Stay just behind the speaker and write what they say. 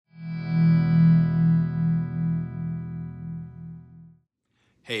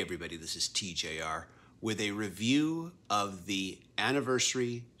Hey everybody, this is TJR with a review of the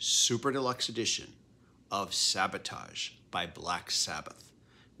anniversary Super Deluxe edition of Sabotage by Black Sabbath.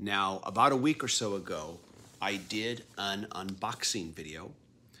 Now, about a week or so ago, I did an unboxing video,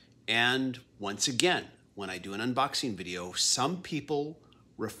 and once again, when I do an unboxing video, some people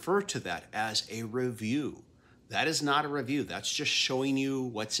refer to that as a review. That is not a review, that's just showing you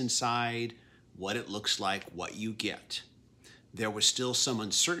what's inside, what it looks like, what you get. There was still some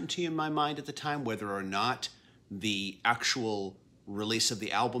uncertainty in my mind at the time whether or not the actual release of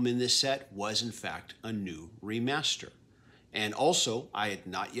the album in this set was in fact a new remaster. And also, I had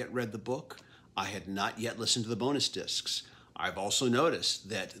not yet read the book. I had not yet listened to the bonus discs. I've also noticed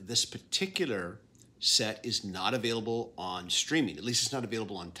that this particular set is not available on streaming. At least it's not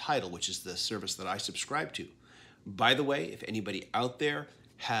available on Tidal, which is the service that I subscribe to. By the way, if anybody out there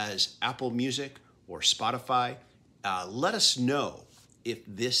has Apple Music or Spotify, let us know if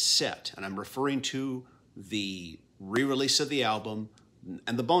this set, and I'm referring to the re-release of the album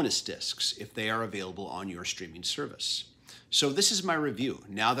and the bonus discs, if they are available on your streaming service. So this is my review.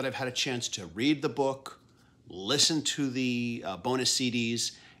 Now that I've had a chance to read the book, listen to the bonus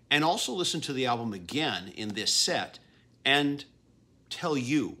CDs, and also listen to the album again in this set, and tell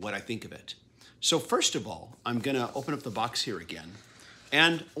you what I think of it. So first of all, I'm gonna open up the box here again.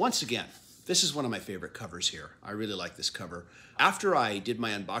 And once again, this is one of my favorite covers here. I really like this cover. After I did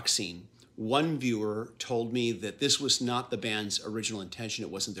my unboxing, one viewer told me that this was not the band's original intention. It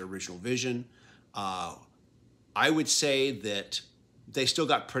wasn't their original vision. I would say that they still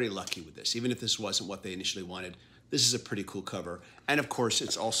got pretty lucky with this. Even if this wasn't what they initially wanted, this is a pretty cool cover. And of course,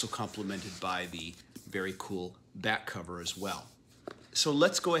 it's also complemented by the very cool back cover as well. So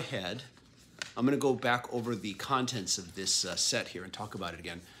let's go ahead. I'm gonna go back over the contents of this set here and talk about it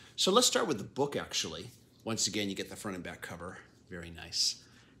again. So let's start with the book, actually. Once again, you get the front and back cover. Very nice.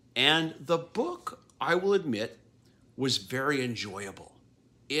 And the book, I will admit, was very enjoyable,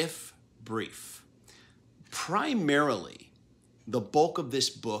 if brief. Primarily, the bulk of this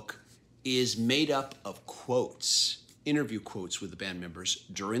book is made up of quotes, interview quotes with the band members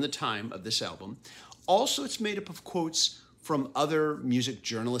during the time of this album. Also, it's made up of quotes from other music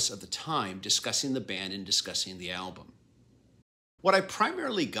journalists of the time discussing the band and discussing the album. What I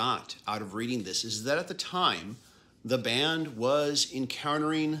primarily got out of reading this is that at the time, the band was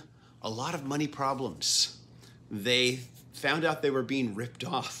encountering a lot of money problems. They found out they were being ripped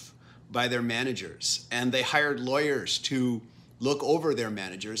off by their managers, and they hired lawyers to look over their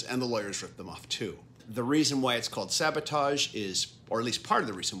managers, and the lawyers ripped them off too. The reason why it's called Sabotage is, or at least part of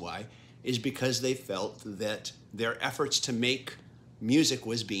the reason why, is because they felt that their efforts to make music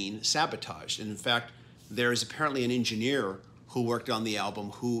was being sabotaged. And in fact, there is apparently an engineer who worked on the album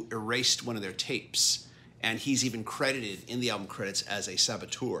who erased one of their tapes. And he's even credited in the album credits as a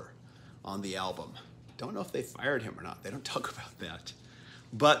saboteur on the album. Don't know if they fired him or not. They don't talk about that.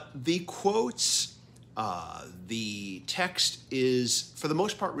 But the quotes, the text is, for the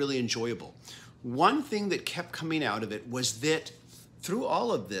most part, really enjoyable. One thing that kept coming out of it was that through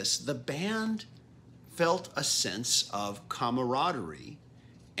all of this, the band felt a sense of camaraderie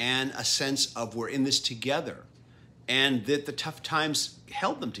and a sense of we're in this together, and that the tough times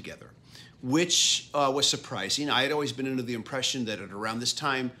held them together, which was surprising. I had always been under the impression that at around this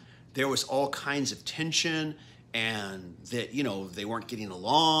time, there was all kinds of tension and that, you know, they weren't getting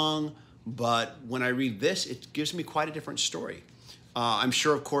along. But when I read this, it gives me quite a different story. I'm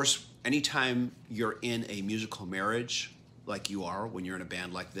sure, of course, anytime you're in a musical marriage, like you are when you're in a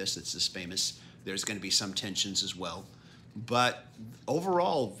band like this, that's this famous, there's gonna be some tensions as well. But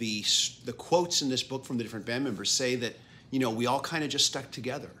overall, the quotes in this book from the different band members say that, you know, we all kind of just stuck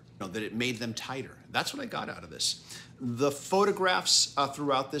together, you know, that it made them tighter. That's what I got out of this. The photographs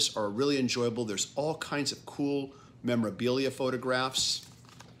throughout this are really enjoyable. There's all kinds of cool memorabilia photographs,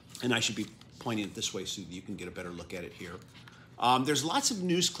 and I should be pointing it this way so that you can get a better look at it here. There's lots of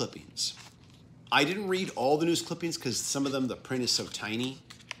news clippings. I didn't read all the news clippings because some of them, the print is so tiny,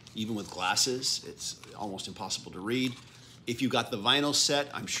 even with glasses, it's almost impossible to read. If you got the vinyl set,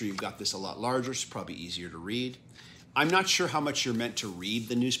 I'm sure you've got this a lot larger, it's probably easier to read. I'm not sure how much you're meant to read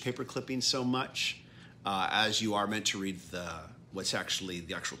the newspaper clippings so much as you are meant to read what's actually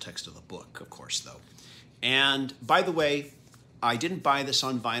the actual text of the book, of course, though. And by the way, I didn't buy this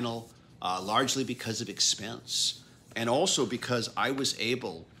on vinyl largely because of expense, and also because I was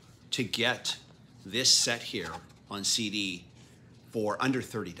able to get this set here on CD for under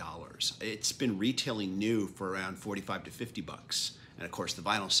 $30. It's been retailing new for around 45 to 50 bucks. And of course the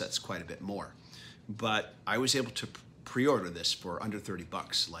vinyl set's quite a bit more. But I was able to pre-order this for under 30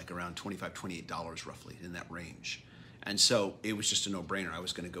 bucks, like around $25, $28 roughly, in that range. And so it was just a no-brainer. I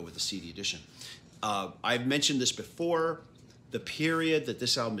was going to go with the CD edition. I've mentioned this before. The period that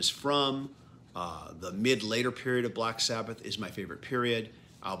this album is from, the mid-later period of Black Sabbath, is my favorite period.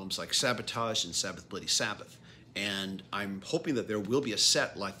 Albums like Sabotage and Sabbath Bloody Sabbath. And I'm hoping that there will be a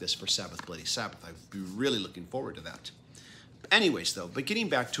set like this for Sabbath Bloody Sabbath. I'd be really looking forward to that. Anyways, though, but getting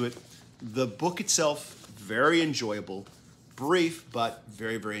back to it, the book itself, very enjoyable. Brief, but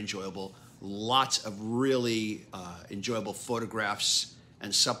very, very enjoyable. Lots of really enjoyable photographs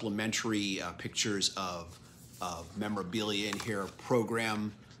and supplementary pictures of memorabilia in here,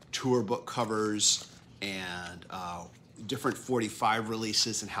 program tour book covers, and different 45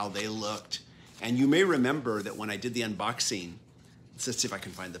 releases and how they looked. And you may remember that when I did the unboxing, let's see if I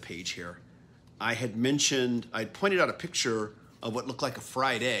can find the page here, I had mentioned, I'd pointed out a picture of what looked like a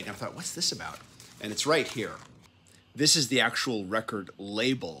fried egg, and I thought, what's this about? And it's right here. This is the actual record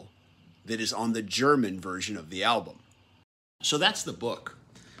label that is on the German version of the album. So that's the book.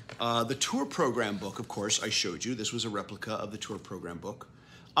 The tour program book, of course, I showed you. This was a replica of the tour program book.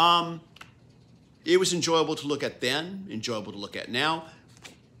 It was enjoyable to look at then, enjoyable to look at now.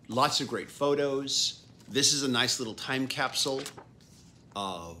 Lots of great photos. This is a nice little time capsule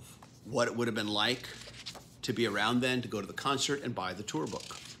of what it would have been like to be around then, to go to the concert and buy the tour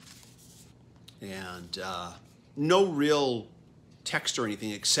book. And no real text or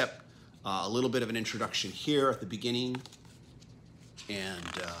anything except a little bit of an introduction here at the beginning. And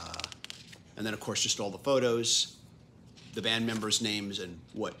then, of course, just all the photos, the band members' names, and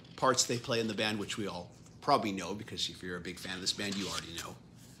what parts they play in the band, which we all probably know, because if you're a big fan of this band, you already know.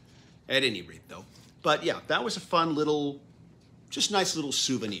 At any rate, though. But yeah, that was a fun little, just nice little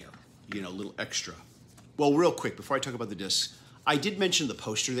souvenir, you know, little extra. Well, real quick, before I talk about the disc, I did mention the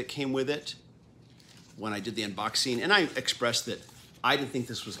poster that came with it when I did the unboxing, and I expressed that I didn't think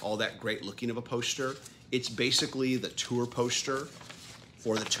this was all that great looking of a poster. It's basically the tour poster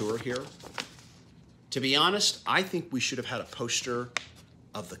for the tour here. To be honest, I think we should have had a poster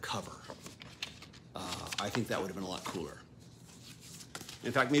of the cover. I think that would have been a lot cooler.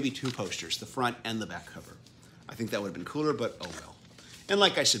 In fact, maybe two posters, the front and the back cover. I think that would have been cooler, but oh well. And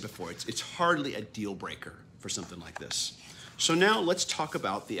like I said before, it's hardly a deal breaker for something like this. So now let's talk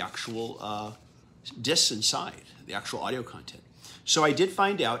about the actual discs inside, the actual audio content. So I did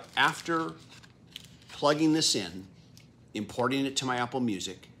find out after plugging this in, importing it to my Apple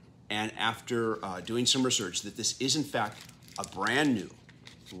Music, and after doing some research, that this is in fact a brand new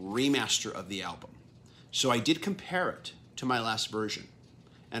remaster of the album. So I did compare it to my last version.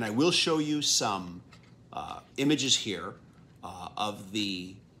 And I will show you some images here of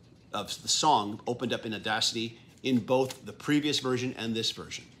the song opened up in Audacity in both the previous version and this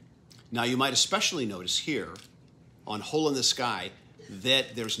version. Now you might especially notice here on Hole in the Sky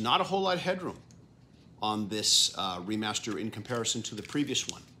that there's not a whole lot of headroom on this remaster in comparison to the previous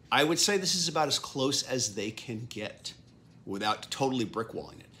one. I would say this is about as close as they can get without totally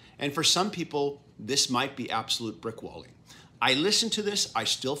brickwalling it. And for some people, this might be absolute brickwalling. I listened to this, I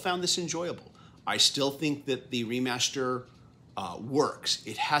still found this enjoyable. I still think that the remaster works.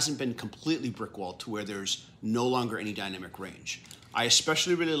 It hasn't been completely brickwalled to where there's no longer any dynamic range. I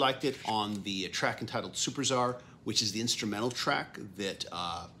especially really liked it on the track entitled Superzar, which is the instrumental track that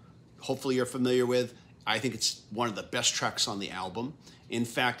hopefully you're familiar with. I think it's one of the best tracks on the album. In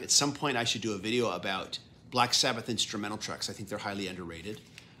fact, at some point I should do a video about Black Sabbath instrumental tracks. I think they're highly underrated.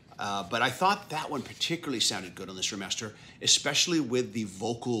 But I thought that one particularly sounded good on this remaster, especially with the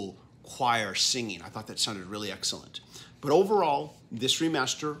vocal choir singing. I thought that sounded really excellent. But overall, this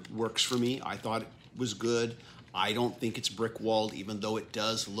remaster works for me. I thought it was good. I don't think it's brick-walled, even though it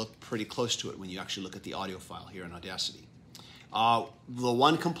does look pretty close to it when you actually look at the audio file here in Audacity. The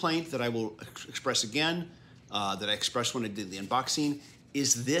one complaint that I will express again, that I expressed when I did the unboxing,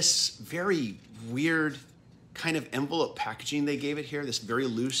 is this very weird kind of envelope packaging they gave it here, this very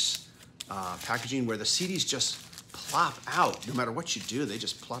loose packaging where the CDs just plop out. No matter what you do, they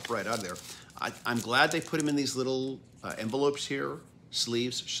just plop right out of there. I'm glad they put them in these little envelopes here,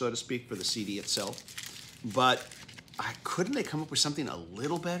 sleeves, so to speak, for the CD itself. But couldn't they come up with something a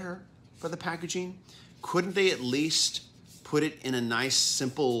little better for the packaging? Couldn't they at least put it in a nice,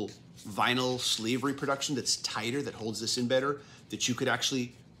 simple vinyl sleeve reproduction that's tighter, that holds this in better, that you could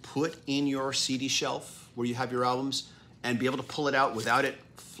actually put in your CD shelf where you have your albums and be able to pull it out without it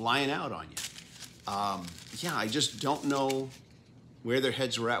flying out on you? Yeah, I just don't know where their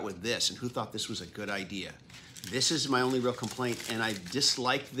heads were at with this and who thought this was a good idea. This is my only real complaint, and I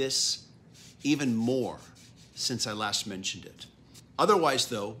dislike this even more since I last mentioned it. Otherwise,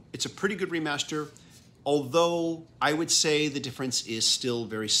 though, it's a pretty good remaster, although I would say the difference is still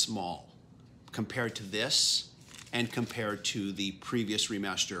very small. Compared to this, and compared to the previous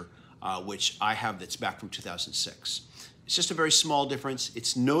remaster, which I have that's back from 2006. It's just a very small difference.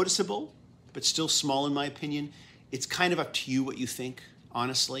 It's noticeable, but still small in my opinion. It's kind of up to you what you think,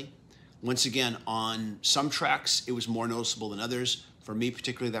 honestly. Once again, on some tracks, it was more noticeable than others. For me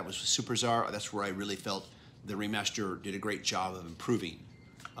particularly, that was with Super Czar. That's where I really felt the remaster did a great job of improving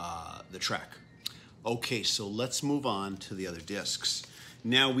the track. Okay, so let's move on to the other discs.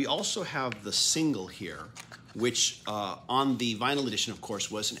 Now, we also have the single here, which on the vinyl edition, of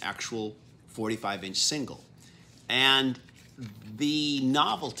course, was an actual 45-inch single. And the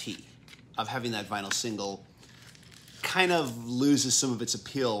novelty of having that vinyl single kind of loses some of its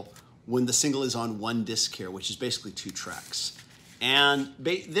appeal when the single is on one disc here, which is basically 2 tracks. And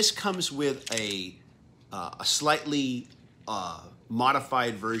this comes with a slightly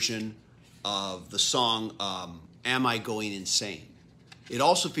modified version of the song Am I Going Insane? It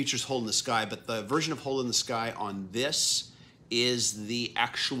also features Hole in the Sky, but the version of Hole in the Sky on this is the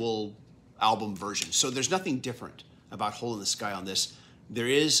actual album version. So there's nothing different about Hole in the Sky on this. There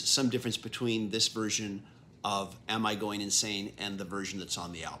is some difference between this version of Am I Going Insane and the version that's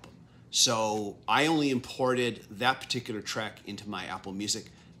on the album. So I only imported that particular track into my Apple Music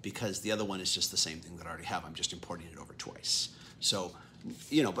because the other one is just the same thing that I already have. I'm just importing it over twice. So,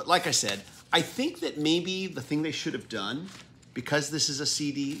 you know, but like I said, I think that maybe the thing they should have done, because this is a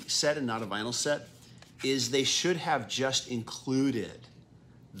CD set and not a vinyl set, is they should have just included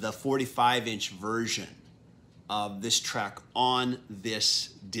the 45-inch version of this track on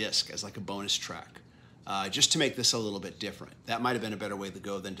this disc as like a bonus track, just to make this a little bit different. That might have been a better way to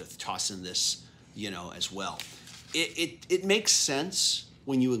go than to toss in this, you know, as well. It makes sense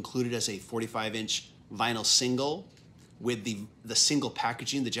when you include it as a 45-inch vinyl single with the single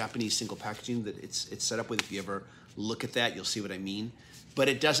packaging, the Japanese single packaging that it's set up with. If you ever look at that, you'll see what I mean. But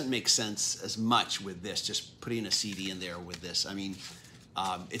it doesn't make sense as much with this, just putting a CD in there with this. I mean,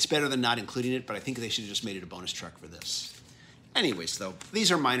 it's better than not including it, but I think they should have just made it a bonus track for this. Anyways, though,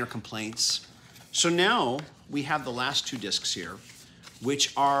 these are minor complaints. So now we have the last 2 discs here,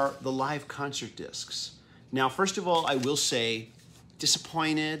 which are the live concert discs. Now, first of all, I will say,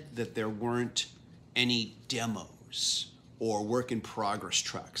 disappointed that there weren't any demos or work in progress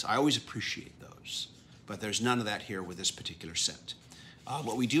tracks. I always appreciate those, but there's none of that here with this particular set.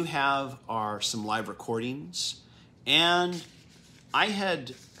 What we do have are some live recordings, and I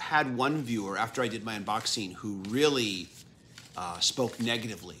had one viewer after I did my unboxing who really spoke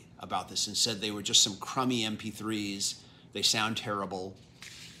negatively about this and said they were just some crummy MP3s, they sound terrible.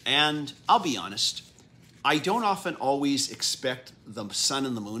 And I'll be honest, I don't often always expect the sun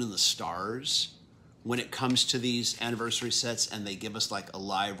and the moon and the stars when it comes to these anniversary sets and they give us like a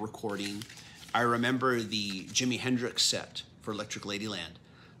live recording. I remember the Jimi Hendrix set for Electric Ladyland.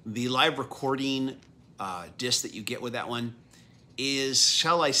 The live recording disc that you get with that one is,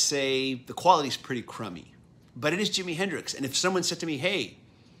 shall I say, the quality's pretty crummy. But it is Jimi Hendrix. And if someone said to me, hey,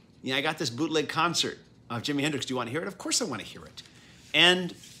 you know, I got this bootleg concert of Jimi Hendrix, do you want to hear it? Of course I want to hear it.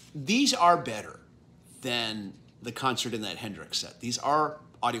 And these are better than the concert in that Hendrix set. These are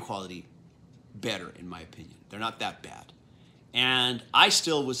audio quality better, in my opinion. They're not that bad. And I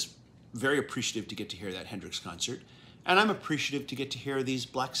still was very appreciative to get to hear that Hendrix concert. And I'm appreciative to get to hear these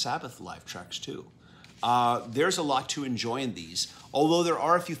Black Sabbath live tracks too. There's a lot to enjoy in these, although there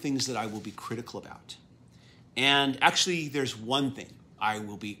are a few things that I will be critical about. And actually, there's one thing I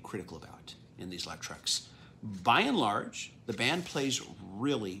will be critical about in these live tracks. By and large, the band plays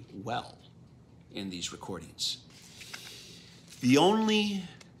really well in these recordings. The only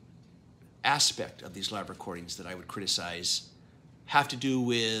aspect of these live recordings that I would criticize have to do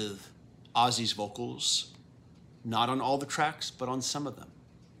with Ozzy's vocals, not on all the tracks, but on some of them.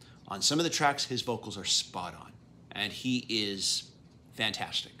 On some of the tracks, his vocals are spot on, and he is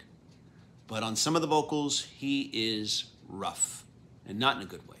fantastic. But on some of the vocals, he is rough, and not in a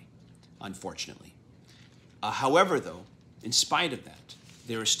good way, unfortunately. However, though, in spite of that,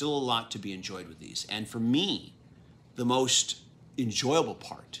 there is still a lot to be enjoyed with these. And for me, the most enjoyable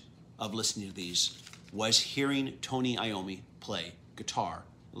part of listening to these was hearing Tony Iommi play guitar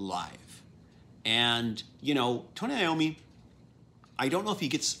live. And, you know, Tony Iommi, I don't know if he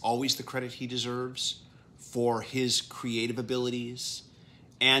gets always the credit he deserves for his creative abilities.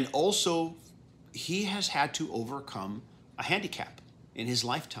 And also, he has had to overcome a handicap in his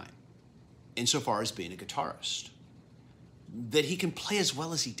lifetime, insofar as being a guitarist. That he can play as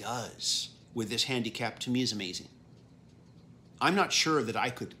well as he does with this handicap, to me, is amazing. I'm not sure that I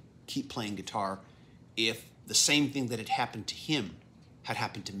could keep playing guitar if the same thing that had happened to him had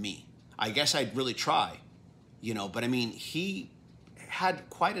happened to me. I guess I'd really try, you know, but I mean, he had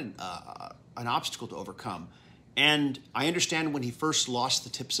quite an obstacle to overcome. And I understand when he first lost the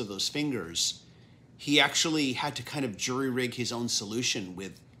tips of those fingers, he actually had to kind of jury-rig his own solution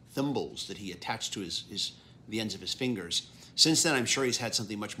with thimbles that he attached to the ends of his fingers. Since then, I'm sure he's had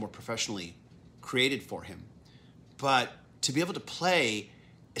something much more professionally created for him. But to be able to play,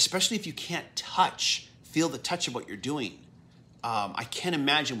 especially if you can't feel the touch of what you're doing, I can't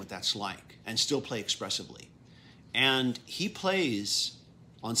imagine what that's like, and still play expressively. And he plays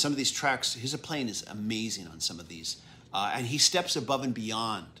on some of these tracks. His playing is amazing on some of these. And he steps above and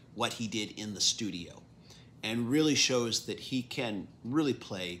beyond what he did in the studio and really shows that he can really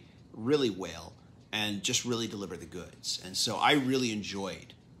play really well and just really deliver the goods. And so I really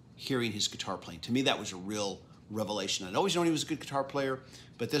enjoyed hearing his guitar playing. To me, that was a real revelation. I'd always known he was a good guitar player,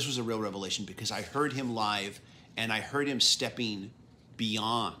 but this was a real revelation because I heard him live and I heard him stepping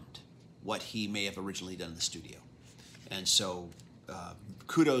beyond what he may have originally done in the studio. And so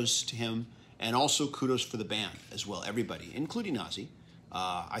kudos to him, and also kudos for the band as well, everybody, including Ozzy.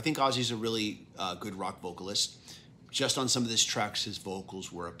 I think Ozzy's a really good rock vocalist. Just on some of his tracks, his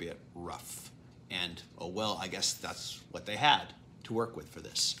vocals were a bit rough. And, oh well, I guess that's what they had to work with for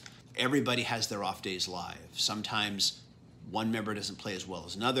this. Everybody has their off days live. Sometimes one member doesn't play as well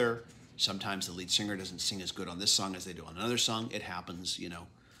as another. Sometimes the lead singer doesn't sing as good on this song as they do on another song. It happens, you know.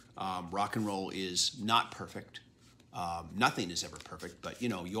 Rock and roll is not perfect. Nothing is ever perfect, but, you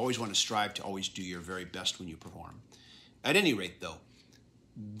know, you always want to strive to always do your very best when you perform. At any rate, though,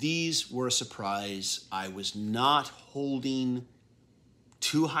 these were a surprise. I was not holding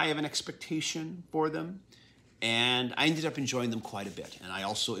too high of an expectation for them, and I ended up enjoying them quite a bit. And I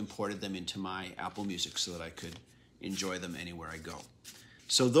also imported them into my Apple Music so that I could enjoy them anywhere I go.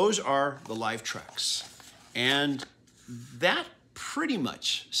 So those are the live tracks. And that pretty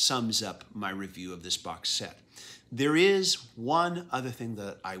much sums up my review of this box set. There is one other thing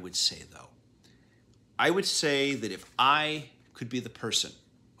that I would say, though. I would say that if I could be the person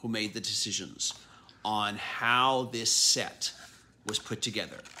who made the decisions on how this set was put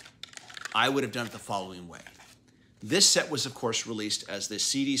together, I would have done it the following way. This set was, of course, released as this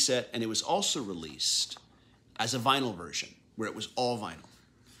CD set, and it was also released as a vinyl version, where it was all vinyl.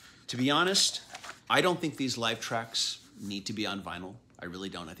 To be honest, I don't think these live tracks need to be on vinyl. I really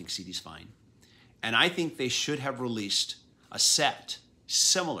don't. I think CD's fine. And I think they should have released a set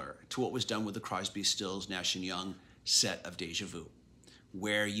similar to what was done with the Crosby, Stills, Nash & Young set of Deja Vu,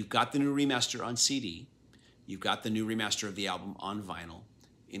 where you've got the new remaster on CD, you've got the new remaster of the album on vinyl,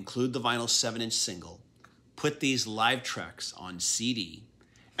 include the vinyl 7-inch single, put these live tracks on CD,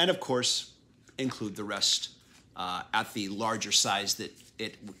 and of course, include the rest at the larger size that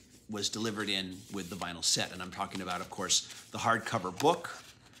it was delivered in with the vinyl set. And I'm talking about, of course, the hardcover book,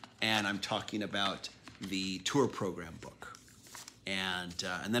 and I'm talking about the tour program book. And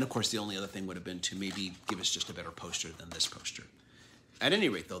then, of course, the only other thing would have been to maybe give us just a better poster than this poster. At any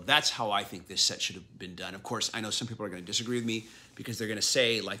rate, though, that's how I think this set should have been done. Of course, I know some people are going to disagree with me because they're going to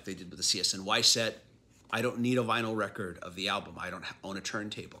say, like they did with the CSNY set, I don't need a vinyl record of the album. I don't own a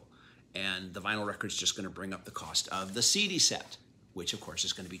turntable. And the vinyl record's just going to bring up the cost of the CD set, which, of course,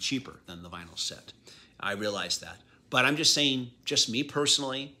 is going to be cheaper than the vinyl set. I realize that. But I'm just saying, just me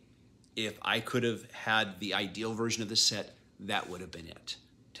personally, if I could have had the ideal version of this set, that would have been it.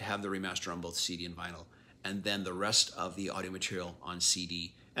 To have the remaster on both CD and vinyl, and then the rest of the audio material on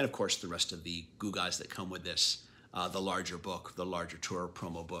CD, and of course the rest of the gewgaws that come with this, the larger book, the larger tour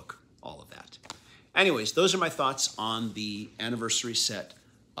promo book, all of that. Anyways, those are my thoughts on the anniversary set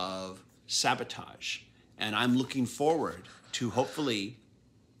of Sabotage. And I'm looking forward to hopefully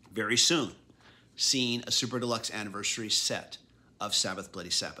very soon seeing a Super Deluxe anniversary set of Sabbath Bloody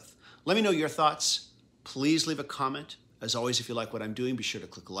Sabbath. Let me know your thoughts. Please leave a comment. As always, if you like what I'm doing, be sure to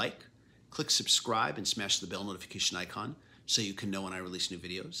click like, click subscribe, and smash the bell notification icon so you can know when I release new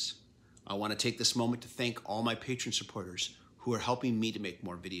videos. I want to take this moment to thank all my patron supporters who are helping me to make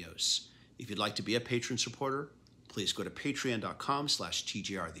more videos. If you'd like to be a patron supporter, please go to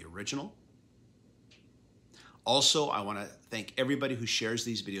patreon.com/TGRTheOriginal. Also, I want to thank everybody who shares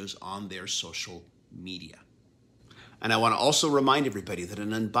these videos on their social media. And I want to also remind everybody that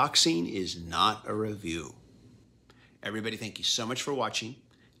an unboxing is not a review. Everybody, thank you so much for watching,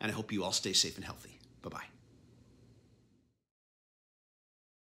 and I hope you all stay safe and healthy. Bye-bye.